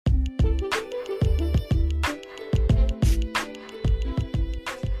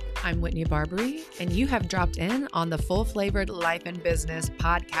I'm Whitney Barbary, and you have dropped in on the Full Flavored Life and Business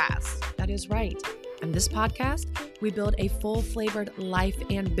podcast. That is right. In this podcast, we build a full-flavored life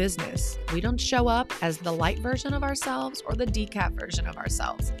and business. We don't show up as the light version of ourselves or the decaf version of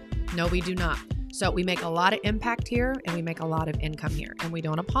ourselves. No, we do not. So we make a lot of impact here and we make a lot of income here, and we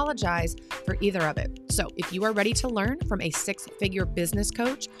don't apologize for either of it. So if you are ready to learn from a six-figure business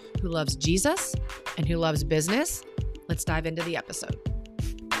coach who loves Jesus and who loves business, let's dive into the episode.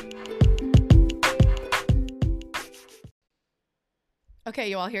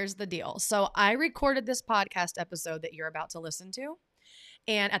 Okay, you all, here's the deal. So I recorded this podcast episode that you're about to listen to.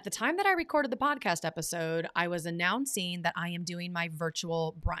 And at the time that I recorded the podcast episode, I was announcing that I am doing my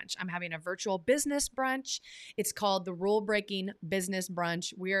virtual brunch. I'm having a virtual business brunch. It's called the Rule Breaking Business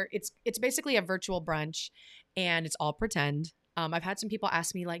Brunch. It's basically a virtual brunch, and it's all pretend. I've had some people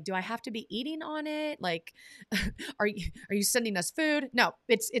ask me, like, do I have to be eating on it? Like, are you sending us food? No,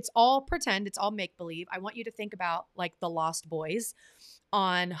 it's all pretend. It's all make believe. I want you to think about like the Lost Boys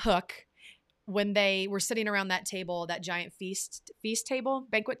on Hook, when they were sitting around that table, that giant feast table,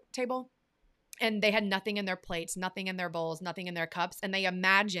 banquet table, and they had nothing in their plates, nothing in their bowls, nothing in their cups. And they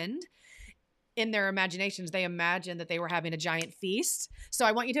imagined, in their imaginations, that they were having a giant feast. So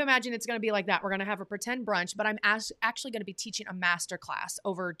I want you to imagine it's going to be like that. We're going to have a pretend brunch, but I'm actually going to be teaching a master class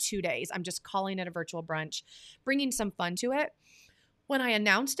over 2 days. I'm just calling it a virtual brunch, bringing some fun to it. When I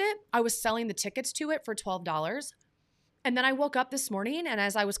announced it, I was selling the tickets to it for $12. And then I woke up this morning, and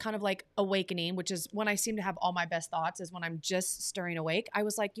as I was kind of like awakening, which is when I seem to have all my best thoughts, is when I'm just stirring awake, I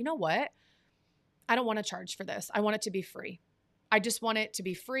was like, you know what? I don't want to charge for this. I want it to be free. I just want it to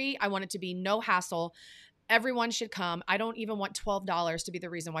be free. I want it to be no hassle. Everyone should come. I don't even want $12 to be the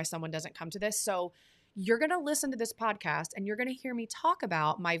reason why someone doesn't come to this. So you're going to listen to this podcast, and you're going to hear me talk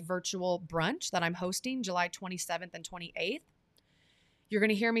about my virtual brunch that I'm hosting July 27th and 28th. You're going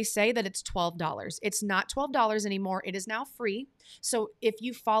to hear me say that it's $12. It's not $12 anymore. It is now free. So if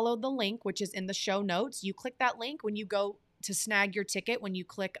you follow the link, which is in the show notes, you click that link when you go to snag your ticket. When you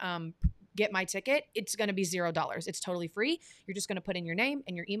click get my ticket, it's going to be $0. It's totally free. You're just going to put in your name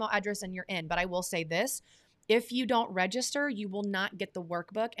and your email address and you're in. But I will say this, if you don't register, you will not get the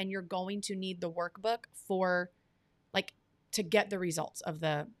workbook, and you're going to need the workbook to get the results of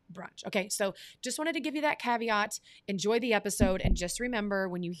the brunch. Okay, so just wanted to give you that caveat. Enjoy the episode, and just remember,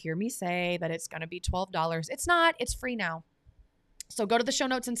 when you hear me say that it's going to be $12, it's not. It's free now. So go to the show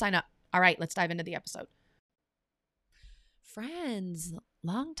notes and sign up. All right, let's dive into the episode. Friends,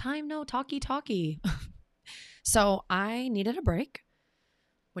 long time no talkie. So I needed a break,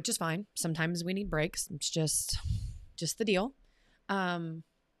 which is fine. Sometimes we need breaks. It's just the deal.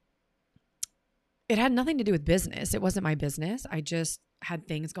 It had nothing to do with business. It wasn't my business. I just had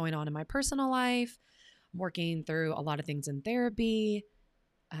things going on in my personal life. I'm working through a lot of things in therapy.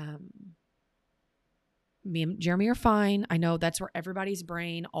 Me and Jeremy are fine. I know that's where everybody's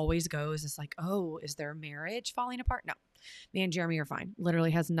brain always goes. It's like, oh, is their marriage falling apart? No, me and Jeremy are fine.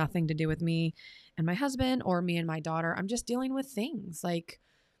 Literally has nothing to do with me and my husband or me and my daughter. I'm just dealing with things. Like,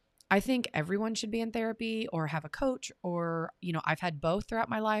 I think everyone should be in therapy or have a coach, or, I've had both throughout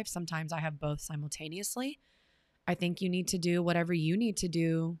my life. Sometimes I have both simultaneously. I think you need to do whatever you need to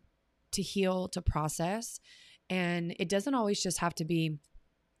do to heal, to process. And it doesn't always just have to be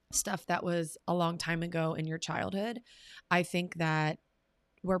stuff that was a long time ago in your childhood. I think that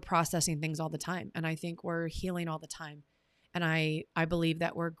we're processing things all the time, and I think we're healing all the time. And I believe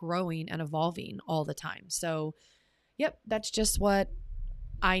that we're growing and evolving all the time. So, yep, that's just what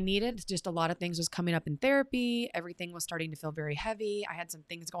I needed. Just a lot of things was coming up in therapy. Everything was starting to feel very heavy. I had some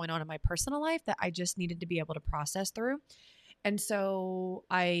things going on in my personal life that I just needed to be able to process through. And so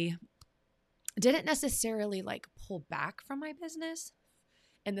I didn't necessarily pull back from my business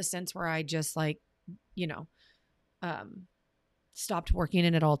in the sense where I just stopped working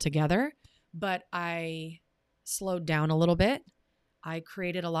in it altogether, but I slowed down a little bit. I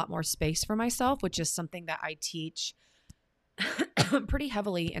created a lot more space for myself, which is something that I teach pretty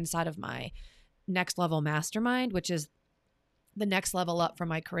heavily inside of my Next Level Mastermind, which is the next level up from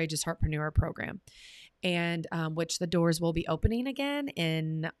my Courageous Heartpreneur program, and which the doors will be opening again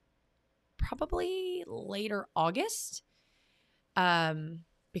in probably later August,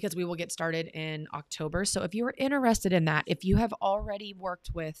 because we will get started in October. So if you are interested in that, if you have already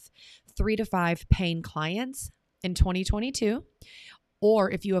worked with 3 to 5 paying clients in 2022,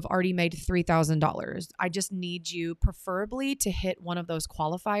 or if you have already made $3,000, I just need you preferably to hit one of those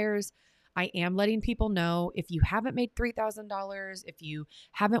qualifiers. I am letting people know, if you haven't made $3,000, if you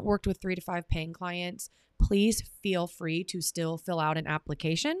haven't worked with 3 to 5 paying clients, please feel free to still fill out an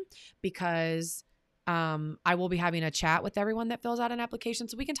application, because I will be having a chat with everyone that fills out an application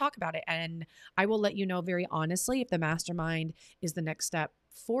so we can talk about it. And I will let you know very honestly if the mastermind is the next step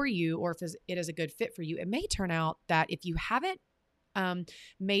for you or if it is a good fit for you. It may turn out that if you haven't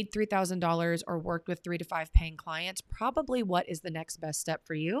made $3,000 or worked with 3 to 5 paying clients, probably what is the next best step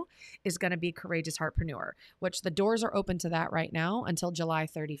for you is going to be Courageous Heartpreneur, which the doors are open to that right now until July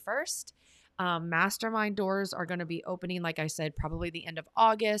 31st. Mastermind doors are going to be opening, like I said, probably the end of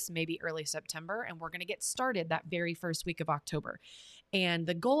August, maybe early September, and we're going to get started that very first week of October. And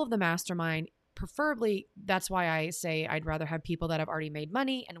the goal of the mastermind, preferably, that's why I say I'd rather have people that have already made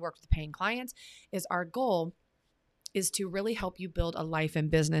money and worked with paying clients, is our goal is to really help you build a life and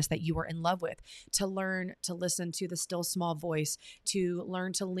business that you are in love with, to learn to listen to the still small voice, to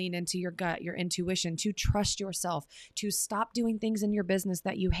learn to lean into your gut, your intuition, to trust yourself, to stop doing things in your business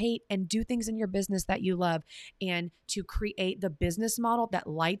that you hate and do things in your business that you love, and to create the business model that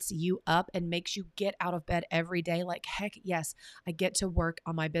lights you up and makes you get out of bed every day like, heck yes, I get to work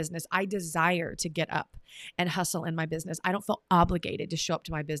on my business. I desire to get up and hustle in my business. I don't feel obligated to show up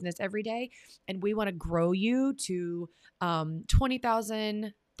to my business every day. And we want to grow you to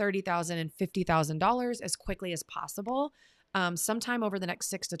 $20,000, $30,000, and $50,000 as quickly as possible, sometime over the next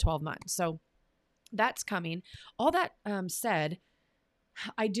 6 to 12 months. So that's coming. All that said,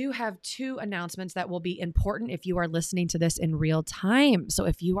 I do have 2 announcements that will be important if you are listening to this in real time. So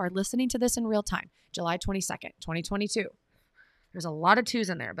if you are listening to this in real time, July 22nd, 2022, there's a lot of 2s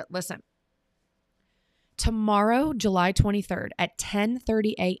in there, but listen. Tomorrow, July 23rd at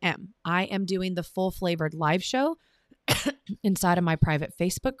 10:30 a.m., I am doing the Full Flavored live show inside of my private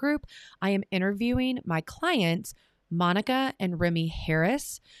Facebook group. I am interviewing my clients, Monica and Remy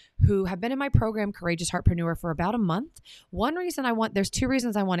Harris, who have been in my program, Courageous Heartpreneur, for about a month. There's 2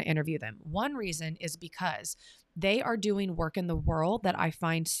 reasons I want to interview them. One reason is because they are doing work in the world that I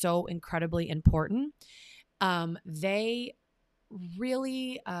find so incredibly important. They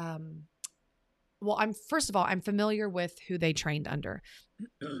really, I'm familiar with who they trained under,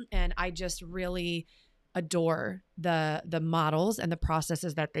 and I just really adore the models and the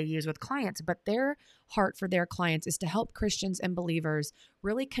processes that they use with clients. But their heart for their clients is to help Christians and believers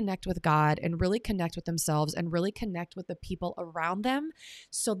really connect with God and really connect with themselves and really connect with the people around them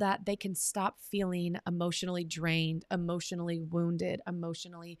so that they can stop feeling emotionally drained, emotionally wounded,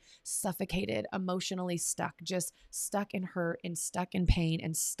 emotionally suffocated, emotionally stuck, just stuck in hurt and stuck in pain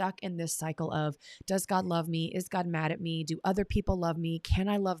and stuck in this cycle of, does God love me? Is God mad at me? Do other people love me? Can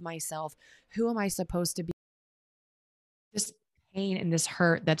I love myself? Who am I supposed to be? This pain and this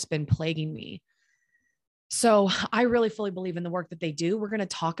hurt that's been plaguing me. So I really fully believe in the work that they do. We're going to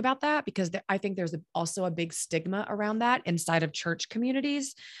talk about that because I think there's also a big stigma around that inside of church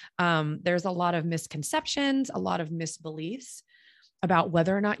communities. There's a lot of misconceptions, a lot of misbeliefs about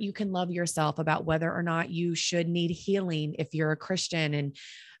whether or not you can love yourself, about whether or not you should need healing if you're a Christian. And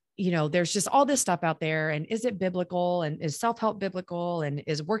there's just all this stuff out there. And is it biblical? And is self-help biblical? And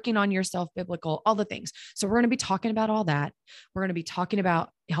is working on yourself biblical? All the things. So we're going to be talking about all that. We're going to be talking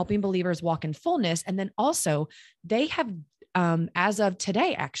about helping believers walk in fullness. And then also they have, as of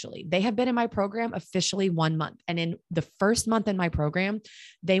today, actually, they have been in my program officially 1 month. And in the first month in my program,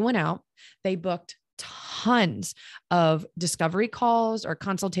 they went out, they booked tons of discovery calls or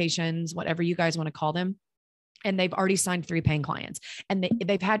consultations, whatever you guys want to call them. And they've already signed 3 paying clients, and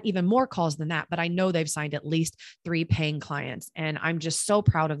they've had even more calls than that, but I know they've signed at least 3 paying clients, and I'm just so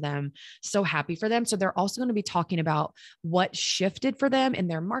proud of them, so happy for them. So they're also going to be talking about what shifted for them in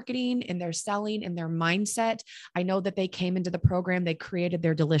their marketing, in their selling, in their mindset. I know that they came into the program, they created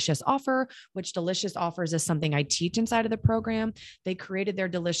their delicious offer, which delicious offers is something I teach inside of the program. They created their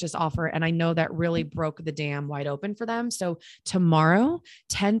delicious offer, and I know that really broke the dam wide open for them. So tomorrow,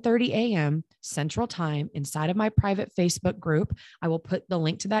 10:30 a.m. Central Time, inside of my private Facebook group. I will put the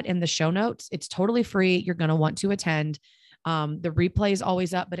link to that in the show notes. It's totally free. You're going to want to attend. The replay is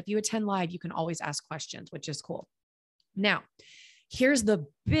always up, but if you attend live, you can always ask questions, which is cool. Now, here's the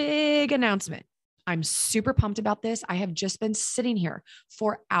big announcement. I'm super pumped about this. I have just been sitting here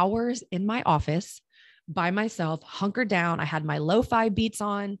for hours in my office by myself, hunkered down. I had my lo-fi beats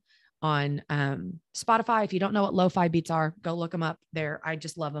on Spotify. If you don't know what lo-fi beats are, go look them up there. I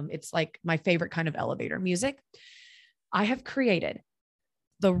just love them. It's like my favorite kind of elevator music. I have created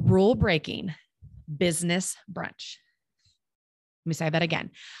the rule breaking business brunch. Let me say that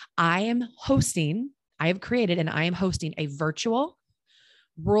again. I have created and I am hosting a virtual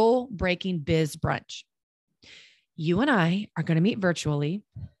rule breaking biz brunch. You and I are going to meet virtually.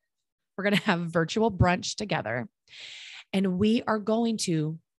 We're going to have virtual brunch together, and we are going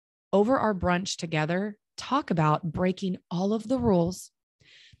to, over our brunch together, talk about breaking all of the rules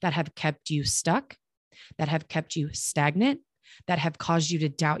that have kept you stuck, that have kept you stagnant, that have caused you to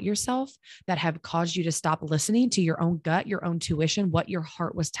doubt yourself, that have caused you to stop listening to your own gut, your own tuition, what your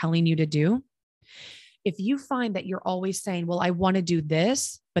heart was telling you to do. If you find that you're always saying, well, I want to do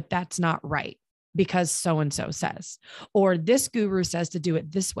this, but that's not right because so-and-so says, or this guru says to do it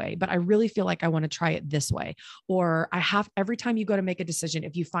this way, but I really feel like I want to try it this way. Or every time you go to make a decision,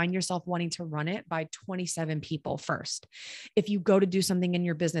 if you find yourself wanting to run it by 27 people first, if you go to do something in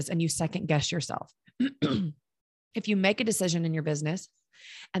your business and you second guess yourself, if you make a decision in your business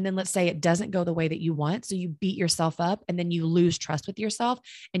and then let's say it doesn't go the way that you want, so you beat yourself up and then you lose trust with yourself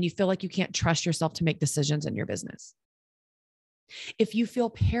and you feel like you can't trust yourself to make decisions in your business. If you feel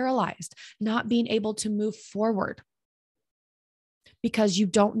paralyzed, not being able to move forward because you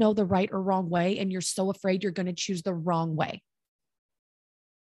don't know the right or wrong way and you're so afraid you're going to choose the wrong way.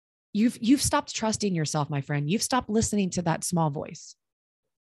 You've stopped trusting yourself, my friend. You've stopped listening to that small voice.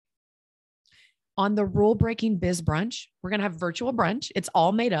 On the Rule Breaking Biz Brunch, we're going to have virtual brunch. It's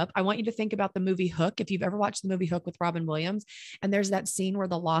all made up. I want you to think about the movie Hook. If you've ever watched the movie Hook with Robin Williams, and there's that scene where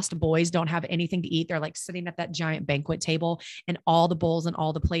the lost boys don't have anything to eat. They're like sitting at that giant banquet table and all the bowls and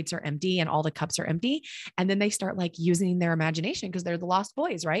all the plates are empty and all the cups are empty. And then they start like using their imagination because they're the lost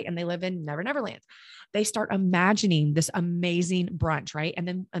boys, right? And they live in Never Never Land. They start imagining this amazing brunch, right?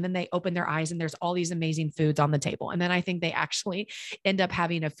 And then they open their eyes and there's all these amazing foods on the table. And then I think they actually end up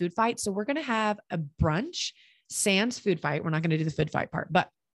having a food fight. So we're going to have a brunch sans food fight. We're not going to do the food fight part, but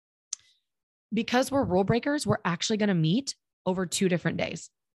because we're rule breakers, we're actually going to meet over 2 different days.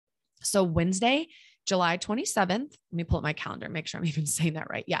 So Wednesday, July 27th, let me pull up my calendar, make sure I'm even saying that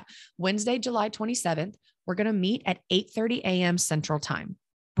right. Yeah. Wednesday, July 27th, we're going to meet at 8:30 a.m. Central Time.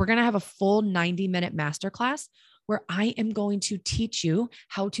 We're going to have a full 90-minute masterclass where I am going to teach you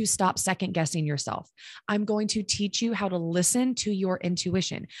how to stop second guessing yourself. I'm going to teach you how to listen to your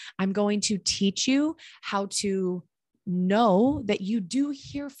intuition. I'm going to teach you how to know that you do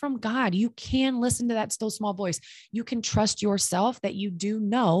hear from God. You can listen to that still small voice. You can trust yourself that you do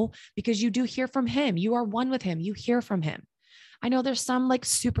know because you do hear from him. You are one with him. You hear from him. I know there's some like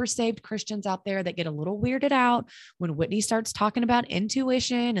super saved Christians out there that get a little weirded out when Whitney starts talking about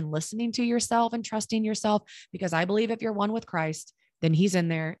intuition and listening to yourself and trusting yourself, because I believe if you're one with Christ, then he's in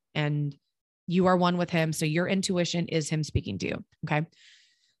there and you are one with him. So your intuition is him speaking to you. Okay.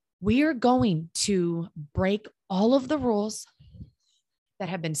 We are going to break all of the rules that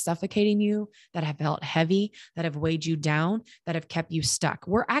have been suffocating you, that have felt heavy, that have weighed you down, that have kept you stuck.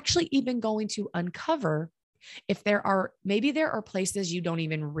 We're actually even going to uncover if there are places you don't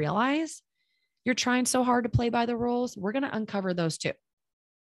even realize you're trying so hard to play by the rules. We're going to uncover those too.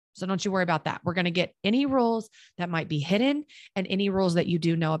 So don't you worry about that. We're going to get any rules that might be hidden and any rules that you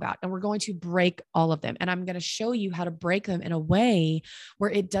do know about. And we're going to break all of them. And I'm going to show you how to break them in a way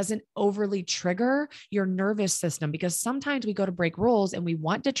where it doesn't overly trigger your nervous system, because sometimes we go to break rules and we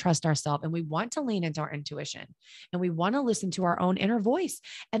want to trust ourselves and we want to lean into our intuition and we want to listen to our own inner voice.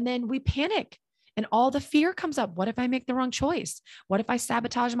 And then we panic and all the fear comes up. What if I make the wrong choice? What if I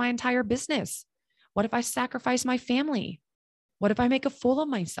sabotage my entire business? What if I sacrifice my family? What if I make a fool of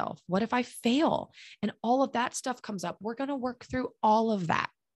myself? What if I fail? And all of that stuff comes up. We're going to work through all of that.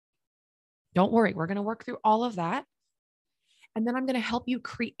 Don't worry. We're going to work through all of that. And then I'm going to help you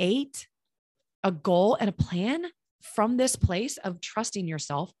create a goal and a plan from this place of trusting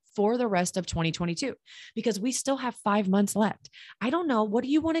yourself for the rest of 2022, because we still have 5 months left. I don't know. What do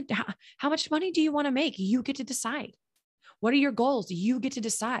you want to, how much money do you want to make? You get to decide. What are your goals? You get to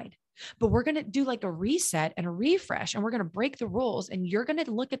decide. But we're going to do like a reset and a refresh, and we're going to break the rules, and you're going to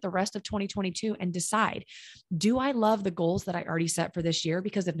look at the rest of 2022 and decide, do I love the goals that I already set for this year?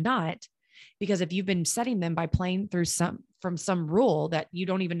 Because if you've been setting them by playing through from some rule that you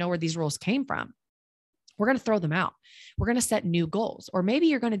don't even know where these rules came from, we're going to throw them out. We're going to set new goals. Or maybe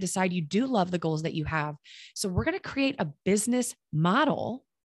you're going to decide you do love the goals that you have. So we're going to create a business model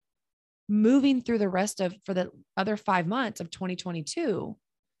moving through for the other 5 months of 2022,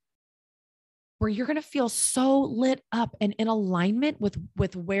 where you're going to feel so lit up and in alignment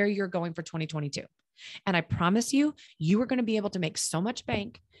with where you're going for 2022. And I promise you, you are going to be able to make so much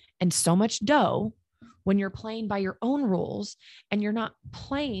bank and so much dough when you're playing by your own rules and you're not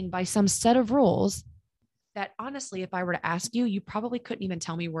playing by some set of rules that honestly, if I were to ask you, you probably couldn't even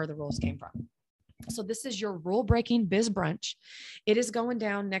tell me where the rules came from. So this is your rule breaking biz brunch. It is going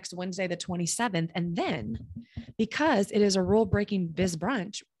down next Wednesday, the 27th. And then because it is a rule breaking biz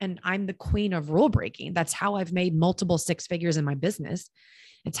brunch and I'm the queen of rule breaking, that's how I've made multiple 6 figures in my business.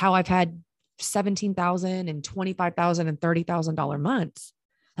 It's how I've had $17,000 and $25,000 and $30,000 months.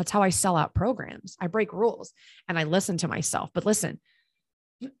 That's how I sell out programs. I break rules and I listen to myself. But listen,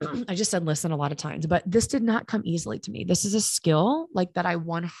 I just said listen a lot of times, but this did not come easily to me. This is a skill like that I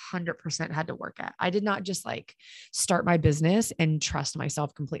 100% had to work at. I did not just like start my business and trust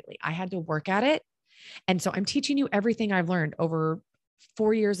myself completely. I had to work at it. And so I'm teaching you everything I've learned over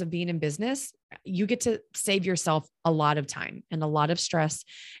 4 years of being in business. You get to save yourself a lot of time and a lot of stress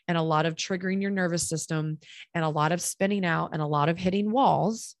and a lot of triggering your nervous system and a lot of spinning out and a lot of hitting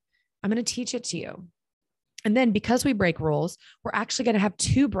walls. I'm going to teach it to you. And then because we break rules, we're actually going to have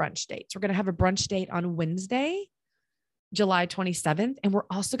 2 brunch dates. We're going to have a brunch date on Wednesday, July 27th. And we're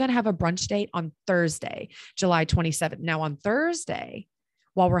also going to have a brunch date on Thursday, July 27th. Now on Thursday,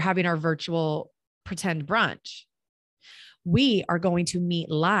 while we're having our virtual pretend brunch, we are going to meet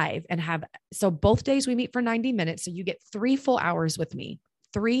live and so both days we meet for 90 minutes. So you get 3 full hours with me,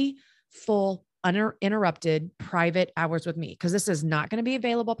 3 full uninterrupted private hours with me, because this is not going to be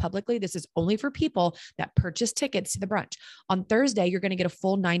available publicly. This is only for people that purchase tickets to the brunch. On Thursday, you're going to get a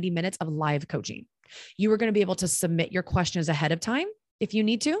full 90 minutes of live coaching. You are going to be able to submit your questions ahead of time if you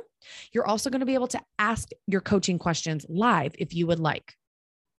need to. You're also going to be able to ask your coaching questions live if you would like.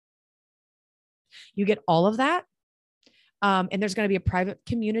 You get all of that. And there's going to be a private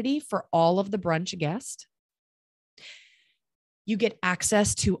community for all of the brunch guests. You get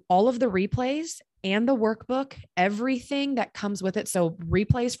access to all of the replays and the workbook, everything that comes with it. So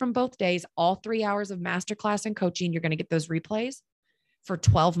replays from both days, all 3 hours of masterclass and coaching, you're going to get those replays for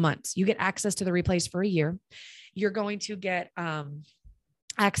 12 months. You get access to the replays for a year. You're going to get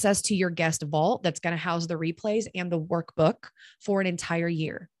access to your guest vault that's going to house the replays and the workbook for an entire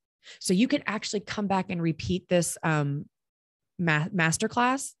year. So you can actually come back and repeat this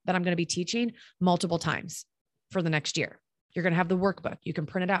masterclass that I'm going to be teaching multiple times for the next year. You're going to have the workbook. You can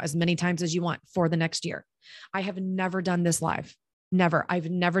print it out as many times as you want for the next year. I have never done this live. Never. I've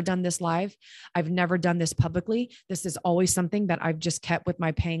never done this live. I've never done this publicly. This is always something that I've just kept with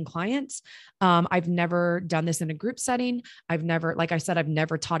my paying clients. I've never done this in a group setting. Like I said, I've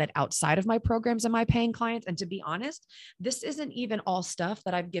never taught it outside of my programs and my paying clients. And to be honest, this isn't even all stuff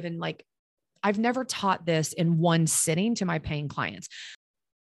that I've given. I've never taught this in one sitting to my paying clients.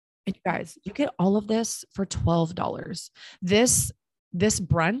 And you guys, you get all of this for $12. This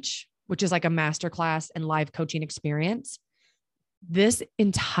brunch, which is like a masterclass and live coaching experience, this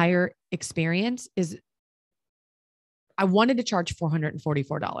entire experience I wanted to charge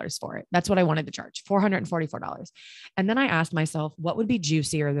 $444 for it. That's what I wanted to charge, $444. And then I asked myself, what would be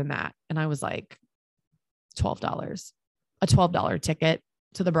juicier than that? And I was like, $12, a $12 ticket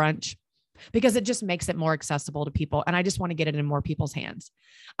to the brunch, because it just makes it more accessible to people. And I just want to get it in more people's hands.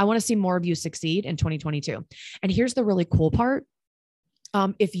 I want to see more of you succeed in 2022. And here's the really cool part.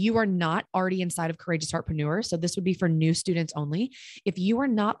 If you are not already inside of Courageous Heartpreneur, so this would be for new students only. If you are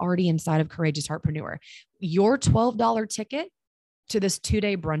not already inside of Courageous Heartpreneur, your $12 ticket to this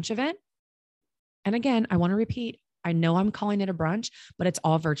 2-day brunch event. And again, I want to repeat, I know I'm calling it a brunch, but it's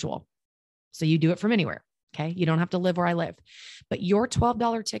all virtual. So you do it from anywhere. Okay. You don't have to live where I live, but your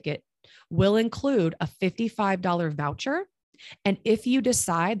 $12 ticket will include a $55 voucher. And if you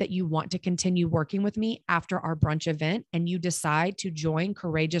decide that you want to continue working with me after our brunch event and you decide to join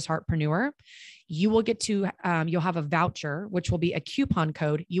Courageous Heartpreneur, you will get to, you'll have a voucher, which will be a coupon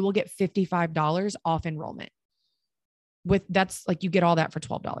code. You will get $55 off enrollment. That's like, you get all that for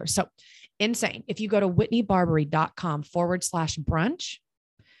 $12. So insane. If you go to whitneybarbary.com/brunch,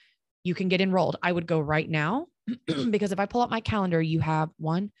 you can get enrolled. I would go right now because if I pull up my calendar, you have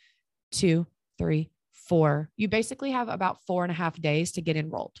 1, 2, 3, 4. You basically have about 4.5 days to get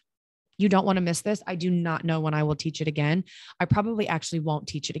enrolled. You don't want to miss this. I do not know when I will teach it again. I probably actually won't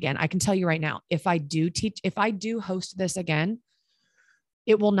teach it again. I can tell you right now, if I do host this again,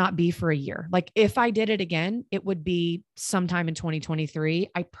 it will not be for a year. Like if I did it again, it would be sometime in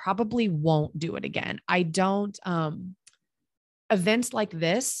 2023. I probably won't do it again. I don't, events like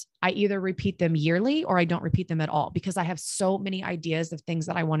this, I either repeat them yearly or I don't repeat them at all because I have so many ideas of things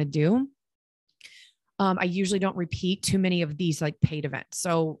that I want to do. I usually don't repeat too many of these like paid events.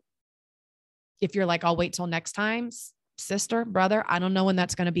 So if you're like, I'll wait till next time, sister, brother, I don't know when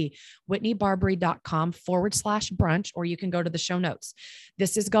that's going to be. whitneybarbary.com/brunch, or you can go to the show notes.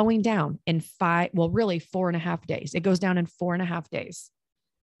 This is going down in 4.5 days. It goes down in 4.5 days.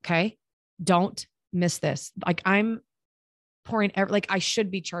 Okay. Don't miss this. Like I'm pouring, I should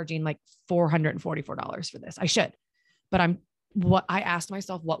be charging like $444 for this. I should, but I asked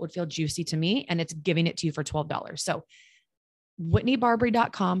myself what would feel juicy to me, and it's giving it to you for $12. So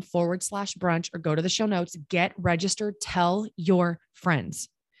whitneybarbary.com/brunch, or go to the show notes, get registered, tell your friends.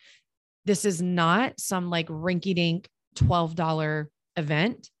 This is not some like rinky dink $12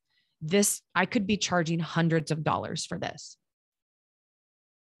 event. I could be charging hundreds of dollars for this.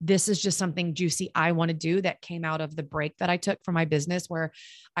 this is just something juicy I want to do that came out of the break that I took from my business, where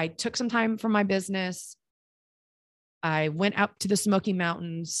I took some time from my business. I went up to the Smoky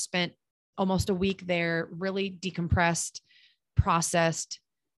Mountains, spent almost a week there, really decompressed, processed,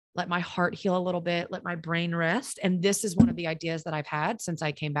 let my heart heal a little bit, let my brain rest. And this is one of the ideas that I've had since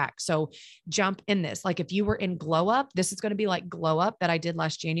I came back. So jump in this. Like if you were in Glow Up, this is going to be like Glow Up that I did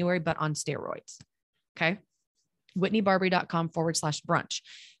last January, but on steroids. Okay. WhitneyBarbary.com/brunch.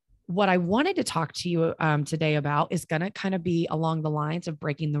 What I wanted to talk to you today about is going to kind of be along the lines of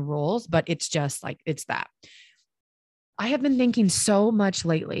breaking the rules, but it's just like, it's that. I have been thinking so much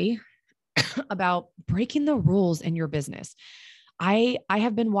lately about breaking the rules in your business. I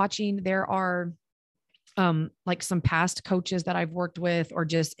have been watching, there are like some past coaches that I've worked with, or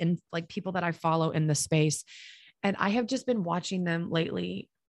just in like people that I follow in the space. And I have just been watching them lately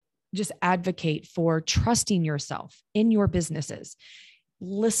just advocate for trusting yourself in your businesses,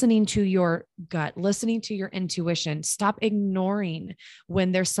 listening to your gut, listening to your intuition. Stop ignoring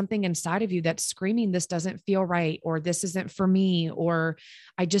when there's something inside of you that's screaming, this doesn't feel right, or this isn't for me, or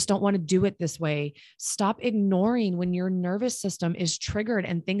I just don't want to do it this way. Stop ignoring when your nervous system is triggered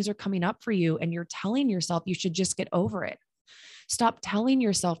and things are coming up for you and you're telling yourself you should just get over it. Stop telling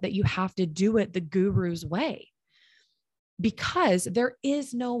yourself that you have to do it the guru's way, because there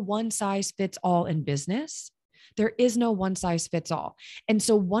is no one size fits all in business. There is no one size fits all. And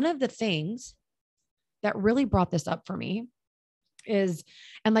so one of the things that really brought this up for me is,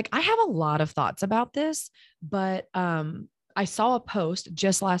 and like, I have a lot of thoughts about this, but I saw a post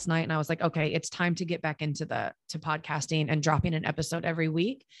just last night and I was like, okay, it's time to get back into to podcasting and dropping an episode every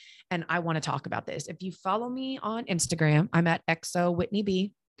week. And I want to talk about this. If you follow me on Instagram, I'm at XO Whitney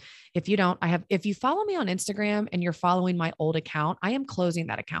B. If you don't, if you follow me on Instagram and you're following my old account, I am closing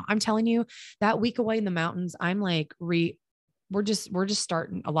that account. I'm telling you, that week away in the mountains, I'm like, we're just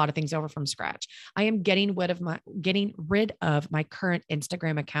starting a lot of things over from scratch. I am getting rid of my current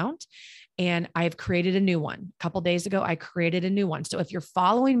Instagram account, and I've created a new one. A couple of days ago, I created a new one. So if you're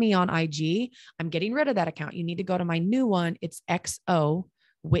following me on IG, I'm getting rid of that account. You need to go to my new one. It's XO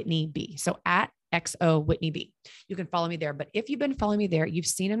Whitney B. So at XO Whitney B. You can follow me there. But if you've been following me there, you've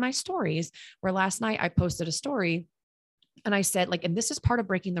seen in my stories where last night I posted a story and I said, like, and this is part of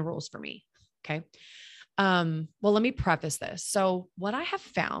breaking the rules for me. Okay. Well, let me preface this. So what I have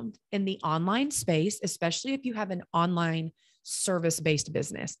found in the online space, especially if you have an online service-based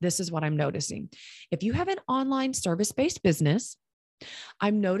business, this is what I'm noticing. If you have an online service-based business,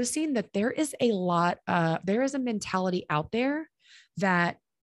 I'm noticing that there is a mentality out there that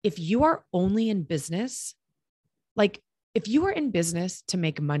if you are only in business, like if you are in business to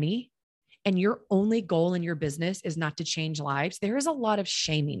make money and your only goal in your business is not to change lives, there is a lot of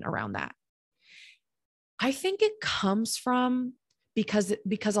shaming around that. I think it comes from because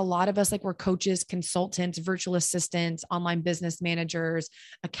a lot of us, like, we're coaches, consultants, virtual assistants, online business managers,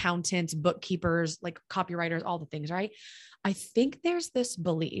 accountants, bookkeepers, like copywriters, all the things, right? I think there's this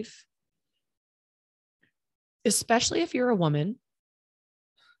belief, especially if you're a woman,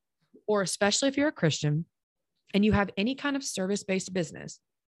 or especially if you're a Christian and you have any kind of service-based business,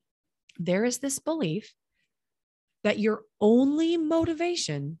 there is this belief that your only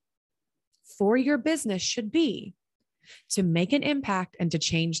motivation for your business should be to make an impact and to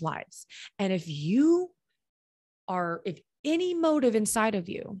change lives. And if any motive inside of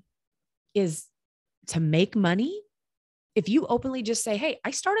you is to make money, if you openly just say, hey,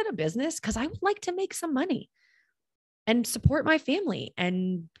 I started a business because I would like to make some money and support my family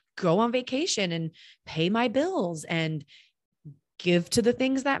and go on vacation and pay my bills and give to the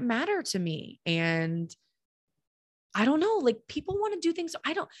things that matter to me. And I don't know, like, people want to do things.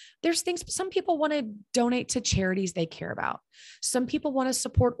 Some people want to donate to charities they care about. Some people want to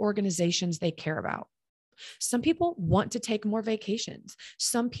support organizations they care about. Some people want to take more vacations.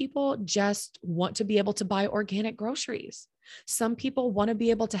 Some people just want to be able to buy organic groceries. Some people want to be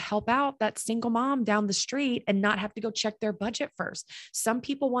able to help out that single mom down the street and not have to go check their budget first. Some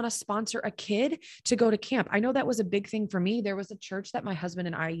people want to sponsor a kid to go to camp. I know that was a big thing for me. There was a church that my husband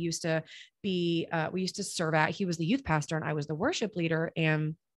and I used to we used to serve at. He was the youth pastor and I was the worship leader.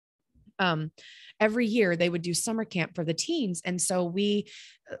 And every year they would do summer camp for the teens. And so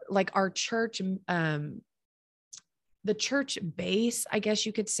our church, the church base, I guess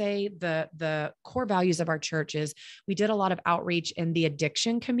you could say, the core values of our church is we did a lot of outreach in the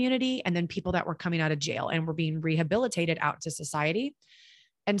addiction community and then people that were coming out of jail and were being rehabilitated out to society.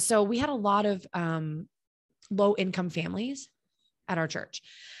 And so we had a lot of low income families at our church.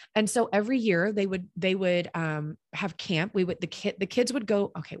 And so every year they would have camp. The kids would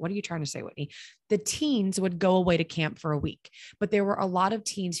go, okay, what are you trying to say, Whitney? The teens would go away to camp for a week, but there were a lot of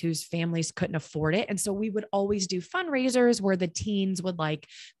teens whose families couldn't afford it. And so we would always do fundraisers where the teens would like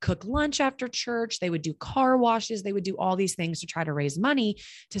cook lunch after church. They would do car washes. They would do all these things to try to raise money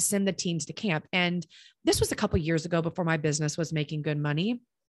to send the teens to camp. And this was a couple of years ago before my business was making good money.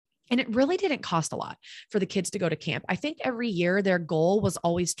 And it really didn't cost a lot for the kids to go to camp. I think every year their goal was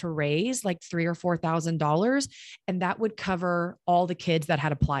always to raise like $3,000 or $4,000, and that would cover all the kids that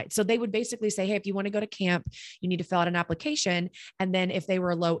had applied. So they would basically say, hey, if you want to go to camp, you need to fill out an application. And then if they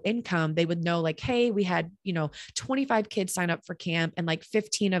were low income, they would know like, hey, we had, 25 kids sign up for camp and like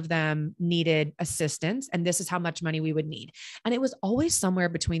 15 of them needed assistance. And this is how much money we would need. And it was always somewhere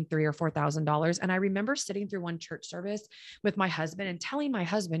between $3,000 or $4,000. And I remember sitting through one church service with my husband and telling my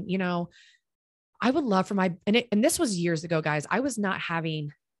husband, I would love for and this was years ago, guys. I was not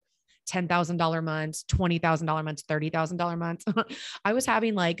having $10,000 months, $20,000 months, $30,000 months. I was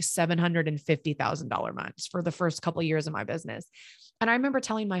having like $750,000 months for the first couple of years of my business. And I remember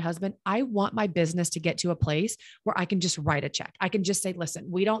telling my husband, I want my business to get to a place where I can just write a check. I can just say,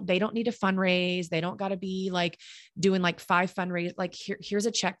 listen, they don't need to fundraise. They don't got to be like doing like 5 fundraise. Like here's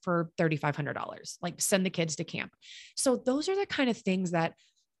a check for $3,500, like send the kids to camp. So those are the kind of things that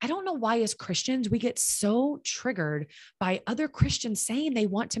I don't know why as Christians, we get so triggered by other Christians saying they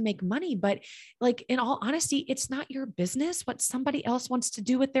want to make money. But like, in all honesty, it's not your business what somebody else wants to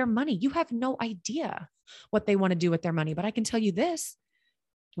do with their money. You have no idea what they want to do with their money. But I can tell you this,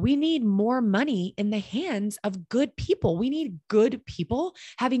 we need more money in the hands of good people. We need good people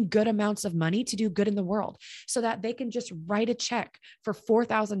having good amounts of money to do good in the world so that they can just write a check for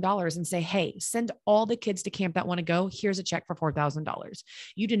 $4,000 and say, hey, send all the kids to camp that want to go. Here's a check for $4,000.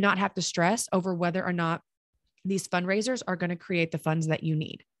 You do not have to stress over whether or not these fundraisers are going to create the funds that you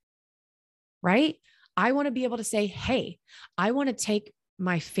need, right? I want to be able to say, hey, I want to take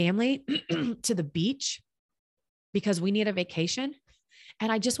my family to the beach because we need a vacation.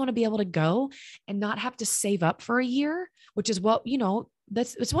 And I just want to be able to go and not have to save up for a year, which is what,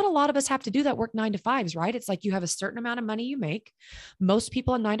 it's what a lot of us have to do that work 9 to 5s, right? It's like you have a certain amount of money you make. Most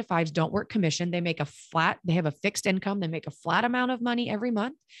people in 9 to 5s don't work commission. They have a fixed income. They make a flat amount of money every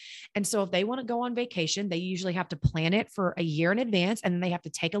month. And so if they want to go on vacation, they usually have to plan it for a year in advance. And then they have to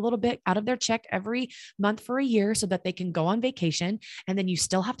take a little bit out of their check every month for a year so that they can go on vacation. And then you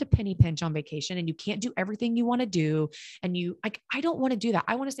still have to penny pinch on vacation and you can't do everything you want to do. And I don't want to do that.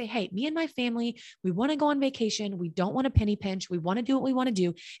 I want to say, hey, me and my family, we want to go on vacation. We don't want to penny pinch. We want to do what we want to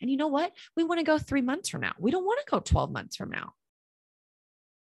do. And you know what? We want to go 3 months from now. We don't want to go 12 months from now.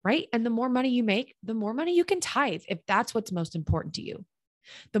 Right? And the more money you make, the more money you can tithe if that's what's most important to you.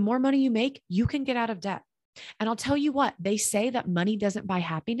 The more money you make, you can get out of debt. And I'll tell you what, they say that money doesn't buy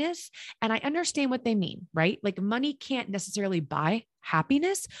happiness. And I understand what they mean, right? Like money can't necessarily buy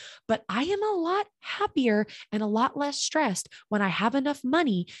happiness, but I am a lot happier and a lot less stressed when I have enough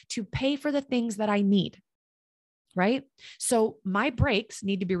money to pay for the things that I need. Right? So my brakes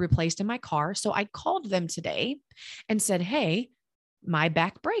need to be replaced in my car. So I called them today and said, hey, my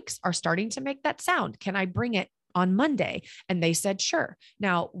back brakes are starting to make that sound. Can I bring it on Monday? And they said, sure.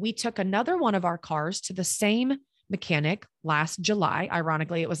 Now we took another one of our cars to the same mechanic last July.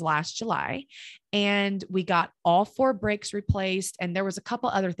 Ironically, it was last July. And we got all 4 brakes replaced. And there was a couple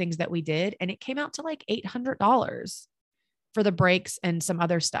other things that we did. And it came out to like $800 for the brakes and some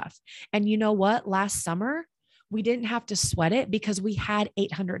other stuff. And you know what? Last summer, we didn't have to sweat it because we had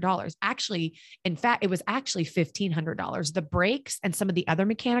 $800. Actually, in fact, it was actually $1,500. The brakes and some of the other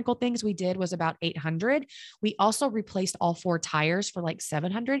mechanical things we did was about $800. We also replaced all 4 tires for like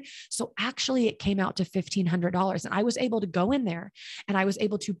 $700. So actually it came out to $1,500. And I was able to go in there and I was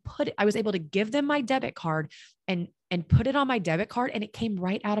able to give them my debit card and put it on my debit card, and it came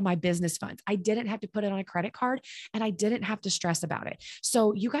right out of my business funds. I didn't have to put it on a credit card, and I didn't have to stress about it.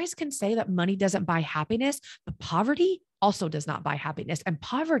 So you guys can say that money doesn't buy happiness, but poverty also does not buy happiness. And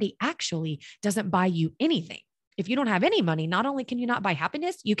poverty actually doesn't buy you anything. If you don't have any money, not only can you not buy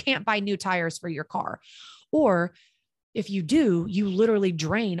happiness, you can't buy new tires for your car. Or if you do, you literally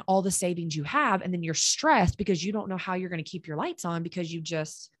drain all the savings you have, and then you're stressed because you don't know how you're going to keep your lights on because you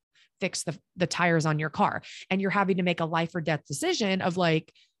just fix the tires on your car. And you're having to make a life or death decision of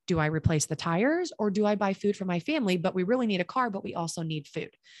like, do I replace the tires or do I buy food for my family? But we really need a car, but we also need food.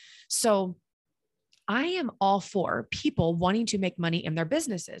 So I am all for people wanting to make money in their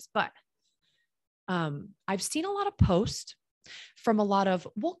businesses, but I've seen a lot of posts from a lot of,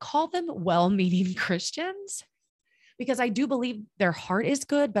 we'll call them well-meaning Christians, because I do believe their heart is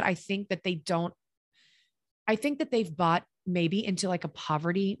good, but I think that they've bought maybe into like a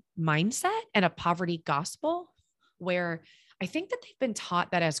poverty mindset and a poverty gospel, where I think that they've been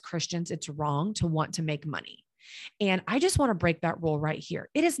taught that as Christians, it's wrong to want to make money. And I just want to break that rule right here.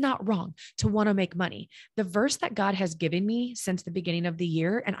 It is not wrong to want to make money. The verse that God has given me since the beginning of the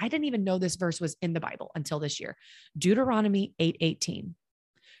year, and I didn't even know this verse was in the Bible until this year, Deuteronomy 8:18.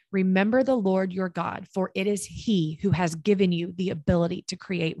 Remember the Lord your God, for it is he who has given you the ability to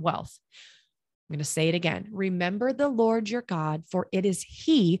create wealth. I'm going to say it again. Remember the Lord your God, for it is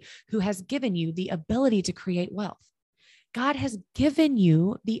he who has given you the ability to create wealth. God has given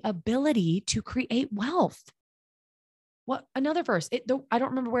you the ability to create wealth. What another verse? I don't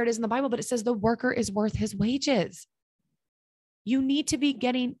remember where it is in the Bible, but it says the worker is worth his wages. You need to be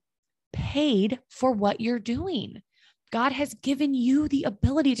getting paid for what you're doing. God has given you the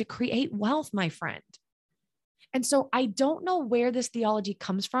ability to create wealth, my friend. And so I don't know where this theology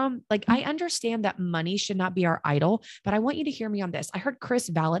comes from. Like, I understand that money should not be our idol, but I want you to hear me on this. I heard Chris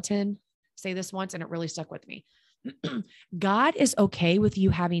Valentin say this once, and it really stuck with me. God is okay with you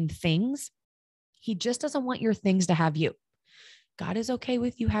having things. He just doesn't want your things to have you. God is okay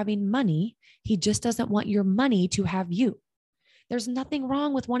with you having money. He just doesn't want your money to have you. There's nothing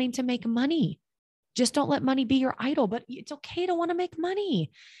wrong with wanting to make money. Just don't let money be your idol, but it's okay to want to make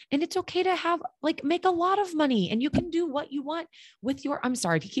money, and it's okay to have make a lot of money, and you can do what you want with your, I'm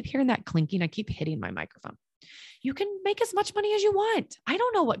sorry if you keep hearing that clinking, I keep hitting my microphone. You can make as much money as you want. I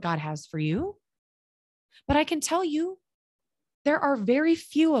don't know what God has for you, but I can tell you there are very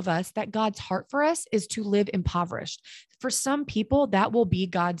few of us that God's heart for us is to live impoverished. For some people, that will be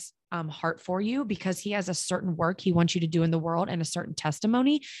God's heart for you, because he has a certain work he wants you to do in the world and a certain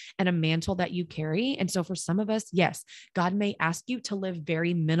testimony and a mantle that you carry. And so for some of us, yes, God may ask you to live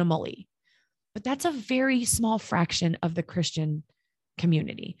very minimally, but that's a very small fraction of the Christian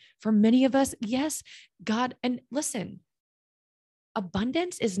community. For many of us, yes, God, and listen,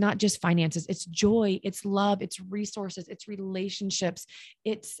 abundance is not just finances. It's joy, it's love, it's resources, it's relationships,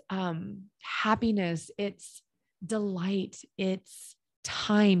 it's happiness, it's delight, it's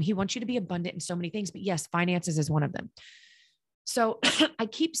time. He wants you to be abundant in so many things, but yes, finances is one of them. So I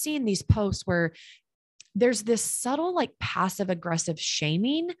keep seeing these posts where there's this subtle, passive aggressive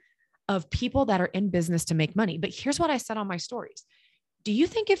shaming of people that are in business to make money. But here's what I said on my stories. Do you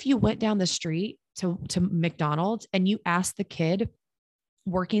think if you went down the street to McDonald's and you asked the kid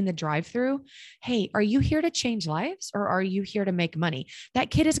working the drive-through, hey, are you here to change lives or are you here to make money? That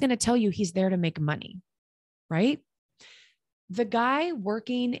kid is going to tell you he's there to make money, right? The guy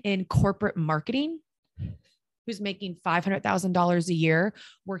working in corporate marketing who's making $500,000 a year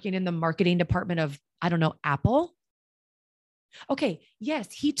working in the marketing department of, I don't know, Apple. Okay,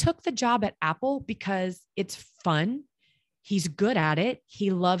 yes, he took the job at Apple because it's fun. He's good at it. He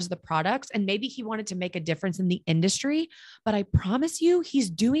loves the products, and maybe he wanted to make a difference in the industry. But I promise you, he's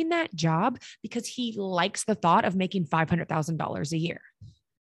doing that job because he likes the thought of making $500,000 a year,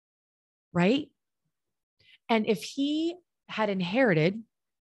 right? And if he had inherited,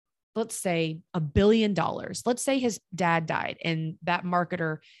 let's say $1 billion, let's say his dad died and that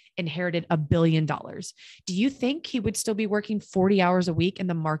marketer inherited $1 billion. Do you think he would still be working 40 hours a week in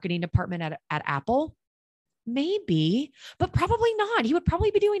the marketing department at Apple? Maybe, but probably not. He would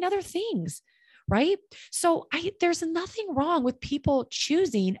probably be doing other things, right? So there's nothing wrong with people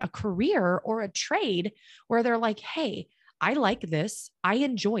choosing a career or a trade where they're like, hey, I like this. I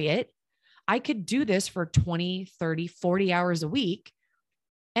enjoy it. I could do this for 20, 30, 40 hours a week,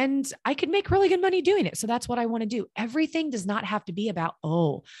 and I could make really good money doing it. So that's what I want to do. Everything does not have to be about,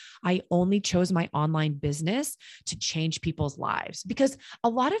 oh, I only chose my online business to change people's lives. Because a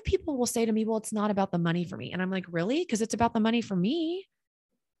lot of people will say to me, well, it's not about the money for me. And I'm like, really? Because it's about the money for me.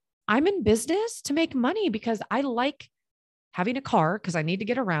 I'm in business to make money because I like having a car because I need to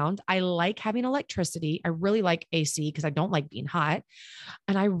get around. I like having electricity. I really like AC because I don't like being hot.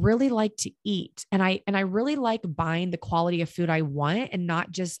 And I really like to eat. And I really like buying the quality of food I want and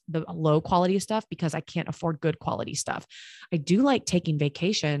not just the low quality stuff because I can't afford good quality stuff. I do like taking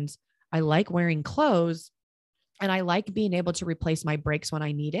vacations. I like wearing clothes, and I like being able to replace my brakes when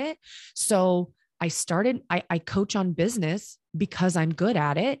I need it. So I coach on business because I'm good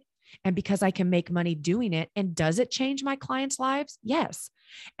at it and because I can make money doing it. And does it change my clients' lives? Yes.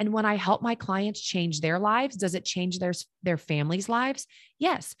 And when I help my clients change their lives, does it change their families' lives?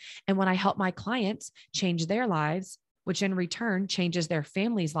 Yes. And when I help my clients change their lives, which in return changes their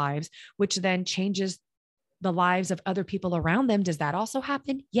families' lives, which then changes the lives of other people around them, does that also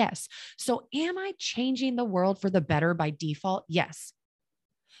happen? Yes. So am I changing the world for the better by default? Yes.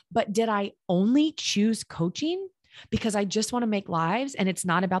 But did I only choose coaching because I just want to make lives and it's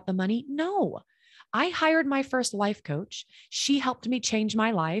not about the money? No. I hired my first life coach. She helped me change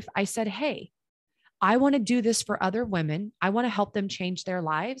my life. I said, hey, I want to do this for other women. I want to help them change their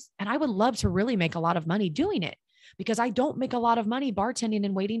lives. And I would love to really make a lot of money doing it because I don't make a lot of money bartending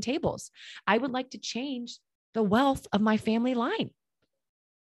and waiting tables. I would like to change the wealth of my family line.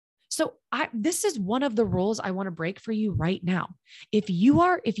 So this is one of the rules I want to break for you right now. If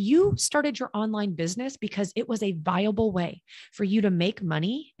you started your online business because it was a viable way for you to make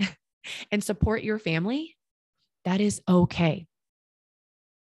money and support your family, that is okay.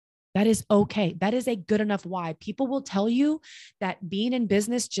 That is okay. That is a good enough why. People will tell you that being in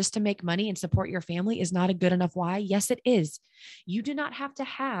business just to make money and support your family is not a good enough why. Yes, it is. You do not have to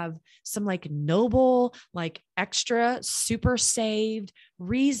have some like noble, like extra, super saved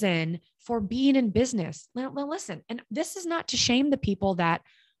reason for being in business. Now, listen, and this is not to shame the people that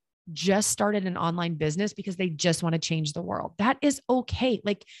just started an online business because they just want to change the world. That is okay.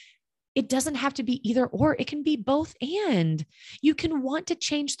 Like, it doesn't have to be either or. It can be both. And you can want to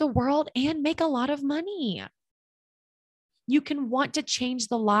change the world and make a lot of money. You can want to change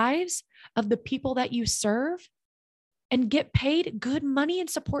the lives of the people that you serve and get paid good money and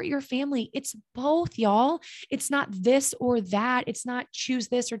support your family. It's both, y'all. It's not this or that. It's not choose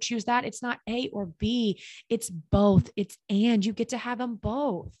this or choose that. It's not A or B. It's both. It's and you get to have them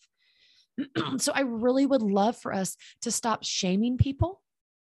both. So I really would love for us to stop shaming people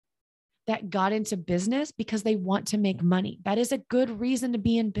that got into business because they want to make money. That is a good reason to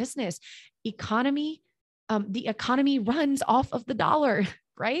be in business. The economy runs off of the dollar,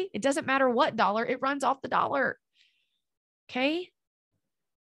 right? It doesn't matter what dollar, it runs off the dollar. Okay.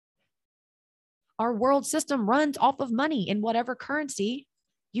 Our world system runs off of money in whatever currency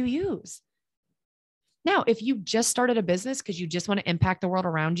you use. Now, if you just started a business because you just want to impact the world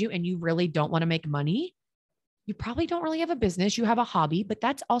around you and you really don't want to make money, you probably don't really have a business. You have a hobby, but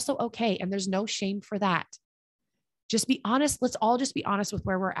that's also okay. And there's no shame for that. Just be honest. Let's all just be honest with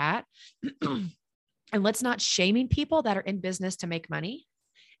where we're at. And let's not shaming people that are in business to make money.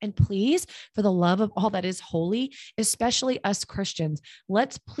 And please, for the love of all that is holy, especially us Christians,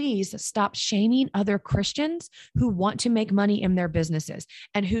 let's please stop shaming other Christians who want to make money in their businesses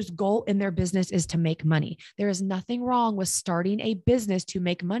and whose goal in their business is to make money. There is nothing wrong with starting a business to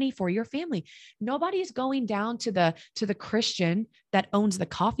make money for your family. Nobody's going down to the Christian that owns the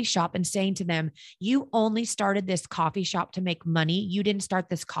coffee shop and saying to them, you only started this coffee shop to make money. You didn't start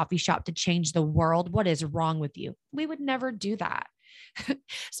this coffee shop to change the world. What is wrong with you? We would never do that.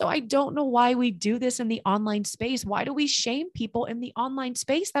 So I don't know why we do this in the online space. Why do we shame people in the online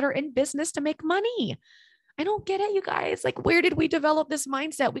space that are in business to make money? I don't get it, you guys. Like, where did we develop this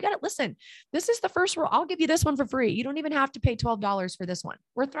mindset? We got to listen. This is the first rule. I'll give you this one for free. You don't even have to pay $12 for this one.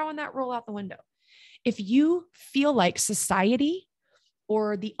 We're throwing that rule out the window. If you feel like society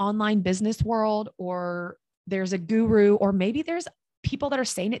or the online business world, or there's a guru, or maybe there's people that are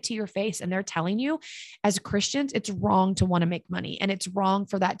saying it to your face and they're telling you as Christians, it's wrong to want to make money and it's wrong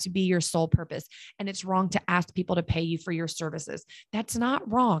for that to be your sole purpose. And it's wrong to ask people to pay you for your services. That's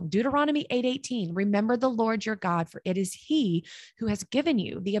not wrong. Deuteronomy 8:18, remember the Lord your God, for it is he who has given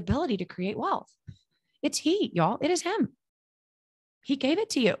you the ability to create wealth. It's he, y'all. It is him. He gave it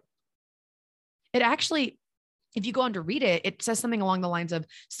to you. It actually, if you go on to read it, it says something along the lines of,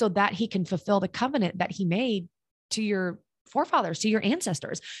 so that he can fulfill the covenant that he made to your forefathers, to your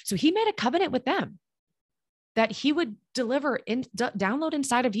ancestors. So he made a covenant with them that he would download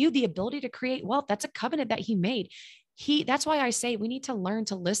inside of you the ability to create wealth. That's a covenant that he made. That's why I say we need to learn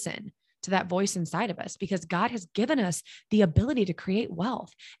to listen to that voice inside of us, because God has given us the ability to create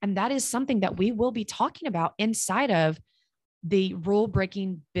wealth. And that is something that we will be talking about inside of the rule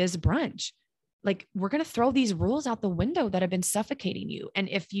breaking biz brunch. Like, we're going to throw these rules out the window that have been suffocating you. And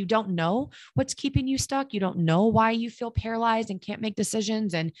if you don't know what's keeping you stuck, you don't know why you feel paralyzed and can't make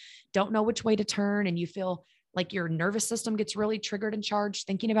decisions and don't know which way to turn, and you feel like your nervous system gets really triggered and charged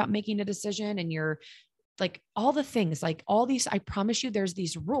thinking about making a decision, and you're like all the things, like all these, I promise you, there's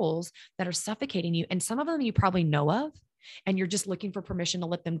these rules that are suffocating you. And some of them you probably know of, and you're just looking for permission to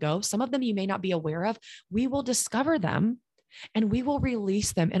let them go. Some of them you may not be aware of. We will discover them and we will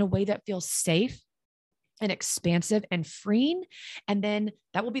release them in a way that feels safe and expansive and freeing. And then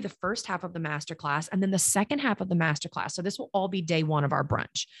that will be the first half of the masterclass. And then the second half of the masterclass. So this will all be day one of our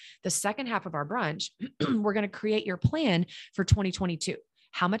brunch. The second half of our brunch, we're going to create your plan for 2022.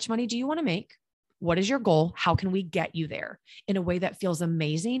 How much money do you want to make? What is your goal? How can we get you there in a way that feels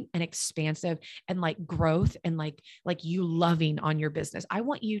amazing and expansive and like growth and like you loving on your business? I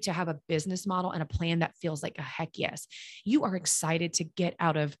want you to have a business model and a plan that feels like a heck yes. You are excited to get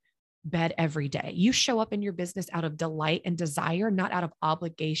out of bed every day. You show up in your business out of delight and desire, not out of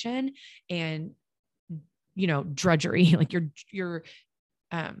obligation and drudgery, like you're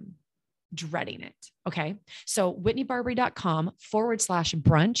dreading it. Okay. So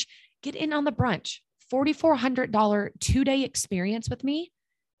WhitneyBarberie.com/brunch, get in on the brunch, $4,400 2-day experience with me,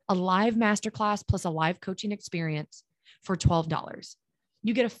 a live masterclass plus a live coaching experience for $12.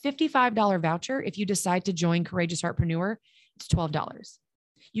 You get a $55 voucher if you decide to join Courageous Heartpreneur. It's $12.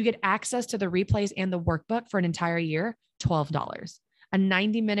 You get access to the replays and the workbook for an entire year, $12. A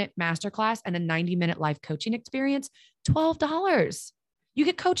 90-minute masterclass and a 90-minute live coaching experience, $12. You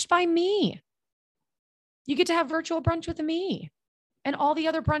get coached by me. You get to have virtual brunch with me and all the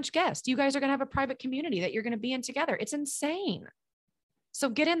other brunch guests. You guys are going to have a private community that you're going to be in together. It's insane. So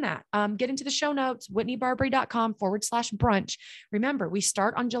get in that. Get into the show notes, WhitneyBarberie.com/brunch. Remember, we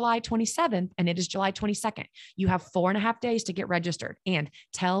start on July 27th and it is July 22nd. You have 4.5 days to get registered, and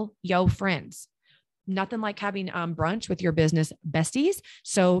tell your friends. Nothing like having brunch with your business besties.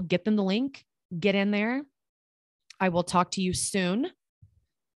 So get them the link, get in there. I will talk to you soon.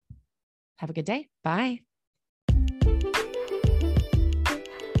 Have a good day. Bye.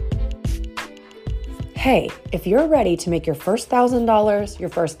 Hey, if you're ready to make your first $1,000, your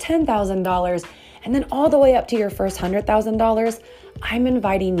first $10,000, and then all the way up to your first $100,000, I'm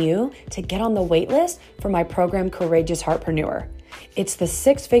inviting you to get on the wait list for my program, Courageous Heartpreneur. It's the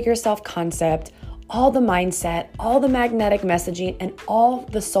 6-figure self-concept, all the mindset, all the magnetic messaging, and all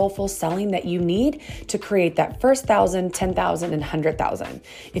the soulful selling that you need to create that first 1,000, 10,000, and 100,000.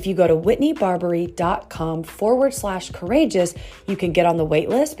 If you go to WhitneyBarberie.com/courageous, you can get on the wait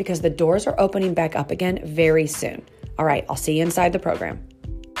list because the doors are opening back up again very soon. All right, I'll see you inside the program.